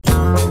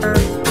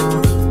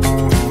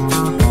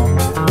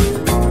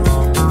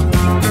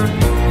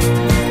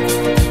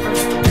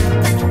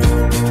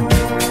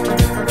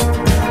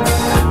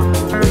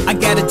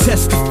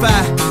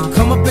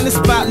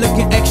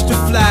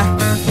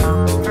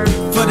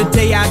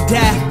day I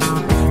die,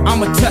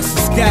 I'ma touch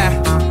the sky.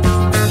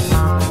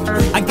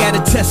 I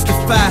gotta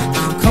testify.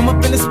 Come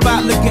up in the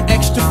spot looking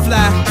extra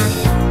fly.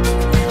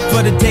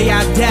 For the day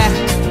I die,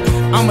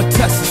 I'ma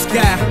touch the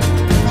sky.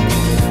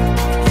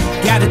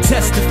 Gotta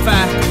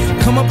testify.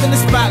 Come up in the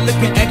spot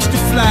looking extra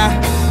fly.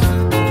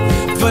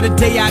 For the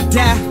day I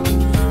die,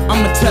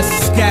 I'ma touch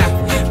the sky.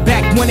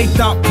 Back when they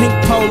thought pink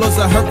polos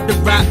would hurt the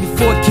rock.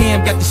 Before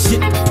Cam got the shit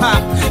to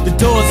pop, the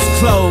doors is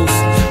closed.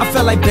 I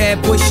felt like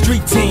bad boy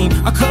street team,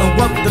 I couldn't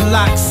work the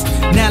locks.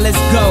 Now let's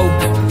go,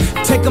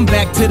 take them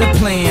back to the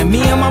plan. Me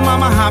and my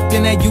mama hopped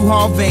in that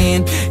U-Haul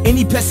van.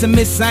 Any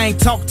pessimists, I ain't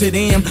talk to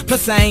them.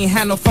 Plus I ain't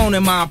had no phone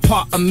in my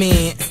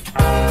apartment.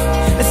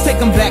 Let's take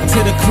them back to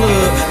the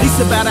club. At least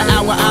about an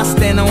hour I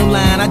stand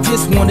online. I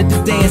just wanted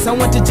to dance. I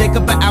went to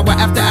Jacob an hour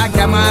after I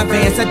got my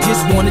advance. I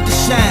just wanted to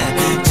shine.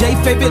 Jay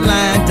favorite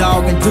line,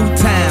 dog, in due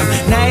time.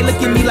 Now they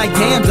look at me like,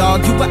 damn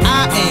dog, you what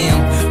I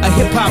am. A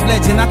hip-hop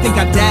legend, I think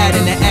I died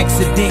in an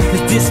accident,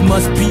 cause this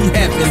must be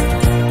heaven.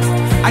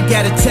 I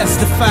gotta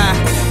testify.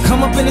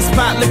 Come up in the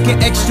spot looking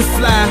extra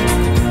fly.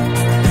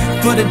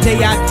 For the day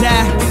I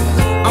die,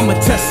 I'ma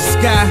touch the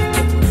sky.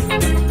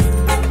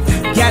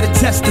 Gotta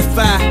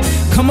testify.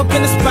 Come up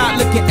in the spot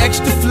looking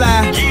extra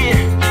fly.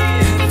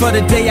 For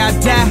the day I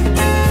die,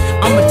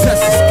 I'ma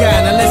touch the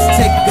sky. Now let's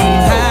take them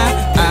high.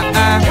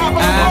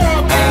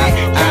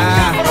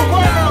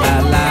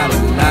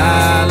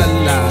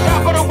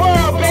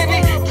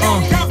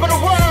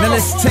 Now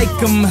let's take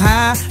them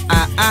high.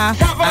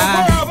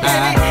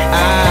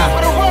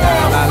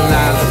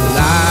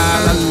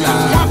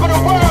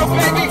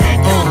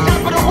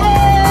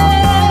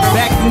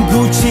 Back in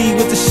Gucci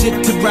with the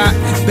shit to rock.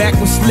 Back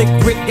when Slick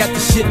Rick got the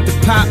shit to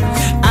pop.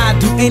 I'd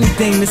do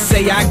anything to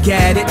say I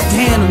got it.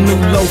 Damn, them new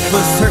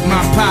loafers hurt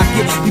my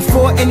pocket.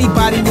 Before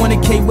anybody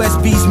wanted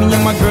K-West beats, me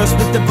and my girl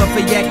split the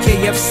buffet at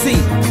KFC.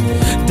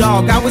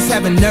 Dog, I was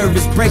having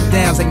nervous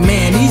breakdowns. Like,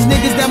 man, these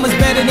niggas that much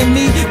better than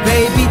me.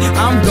 Baby,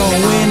 I'm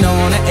going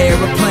on an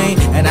aeroplane,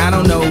 and I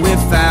don't know if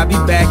I'll be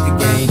back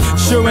again.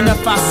 Sure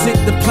enough, I sent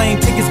the plane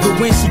tickets, but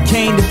when she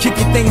came to kick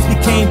it, things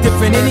became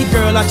different. Any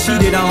girl I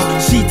cheated on,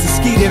 sheets and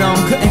skeeted on.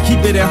 Couldn't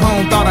keep it at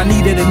home, thought I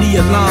needed a knee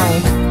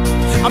alone.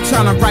 I'm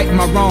trying to right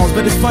my wrongs,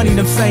 but it's funny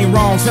them same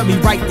wrongs help me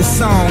write the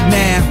song.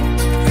 Now,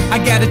 I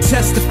gotta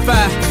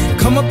testify.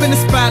 Come up in the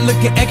spot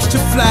looking extra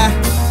fly.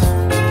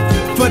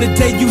 For the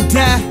day you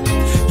die,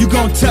 you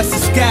gon' touch the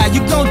sky.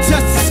 You gon'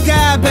 touch the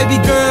sky, baby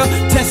girl,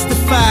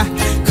 testify.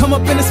 Come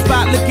up in the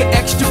spot looking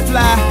extra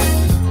fly.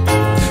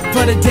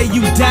 For the day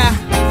you die,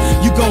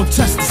 you gon'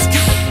 touch the sky.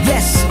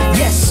 Yes,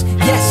 yes,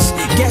 yes,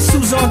 guess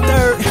who's on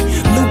third?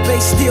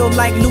 Lupe still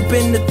like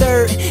Lupin the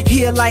third.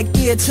 Here like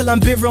ear till I'm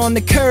bitter on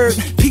the curb.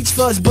 Peach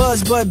fuzz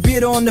buzz but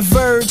bitter on the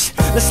verge.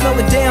 Let's slow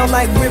it down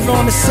like river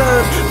on the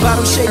serve.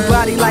 Bottle shaped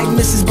body like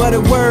Mrs.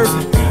 Butterworth.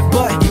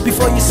 But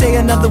before you say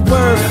another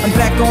word, I'm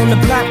back on the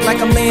block like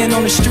I'm laying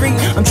on the street.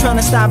 I'm trying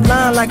to stop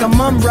lying like I'm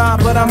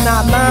Rob, but I'm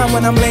not lying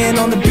when I'm laying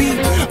on the beat.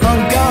 On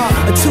guard,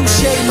 a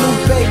touche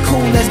Lupe,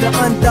 cool as the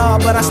unthaw,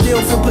 but I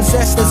still feel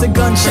possessed as a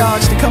gun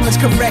charge. To come as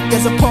correct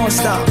as a porn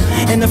star,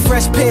 and a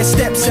fresh pair of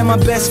steps and my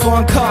best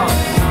foreign car.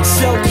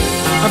 So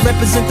I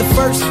represent the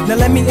first. Now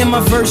let me end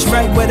my verse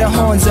right where the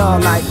horns are.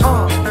 Like,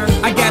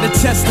 I gotta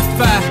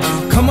testify.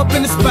 Come up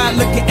in the spot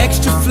looking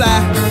extra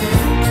fly.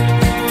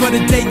 For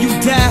the day you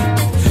die,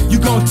 you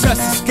gon' touch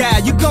the sky.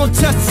 You gon'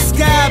 touch the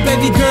sky,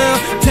 baby girl,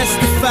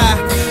 testify.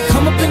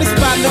 Come up in the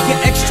spot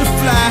looking extra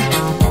fly.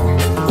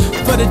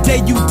 For the day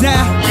you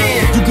die,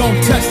 you gon'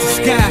 touch the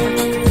sky.